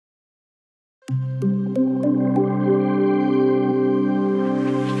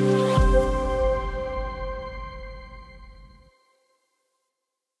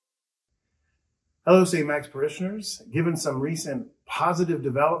Hello, St. Max parishioners. Given some recent positive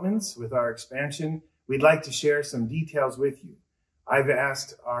developments with our expansion, we'd like to share some details with you. I've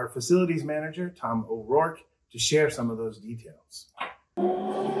asked our facilities manager, Tom O'Rourke, to share some of those details.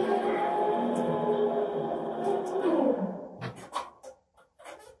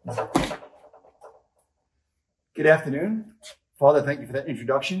 Good afternoon. Father, thank you for that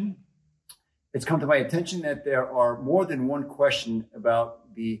introduction. It's come to my attention that there are more than one question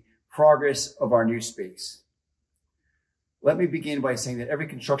about the progress of our new space. Let me begin by saying that every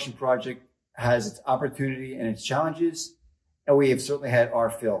construction project has its opportunity and its challenges, and we have certainly had our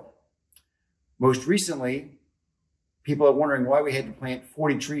fill. Most recently, people are wondering why we had to plant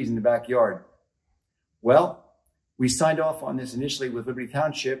 40 trees in the backyard. Well, we signed off on this initially with Liberty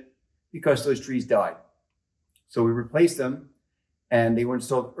Township because those trees died. So we replaced them, and they were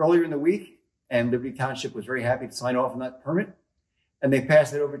installed earlier in the week, and Liberty Township was very happy to sign off on that permit. And they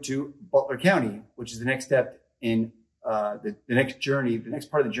passed it over to Butler County, which is the next step in the next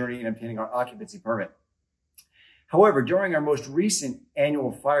part of the journey in obtaining our occupancy permit. However, during our most recent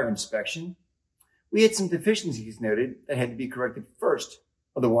annual fire inspection, we had some deficiencies noted that had to be corrected first,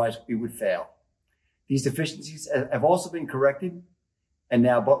 otherwise we would fail. These deficiencies have also been corrected, and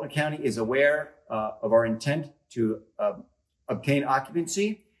now Butler County is aware of our intent to obtain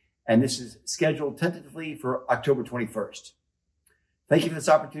occupancy, and this is scheduled tentatively for October 21st. Thank you for this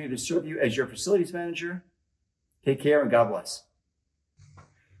opportunity to serve you as your facilities manager. Take care and God bless.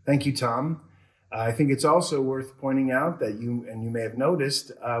 Thank you, Tom. I think it's also worth pointing out that you may have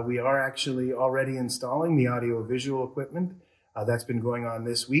noticed, we are actually already installing the audio-visual equipment. That's been going on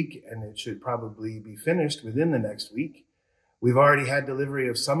this week, and it should probably be finished within the next week. We've already had delivery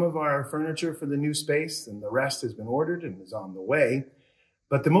of some of our furniture for the new space, and the rest has been ordered and is on the way.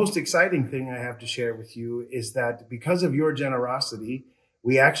 But the most exciting thing I have to share with you is that because of your generosity,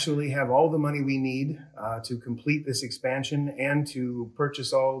 we actually have all the money we need to complete this expansion and to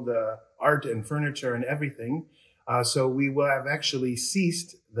purchase all the art and furniture and everything. So we will have actually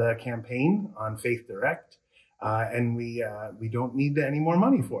ceased the campaign on Faith Direct, and we don't need any more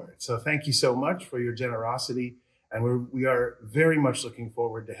money for it. So thank you so much for your generosity. And we are very much looking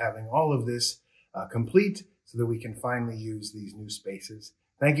forward to having all of this complete so that we can finally use these new spaces.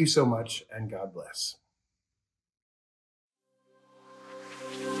 Thank you so much, and God bless.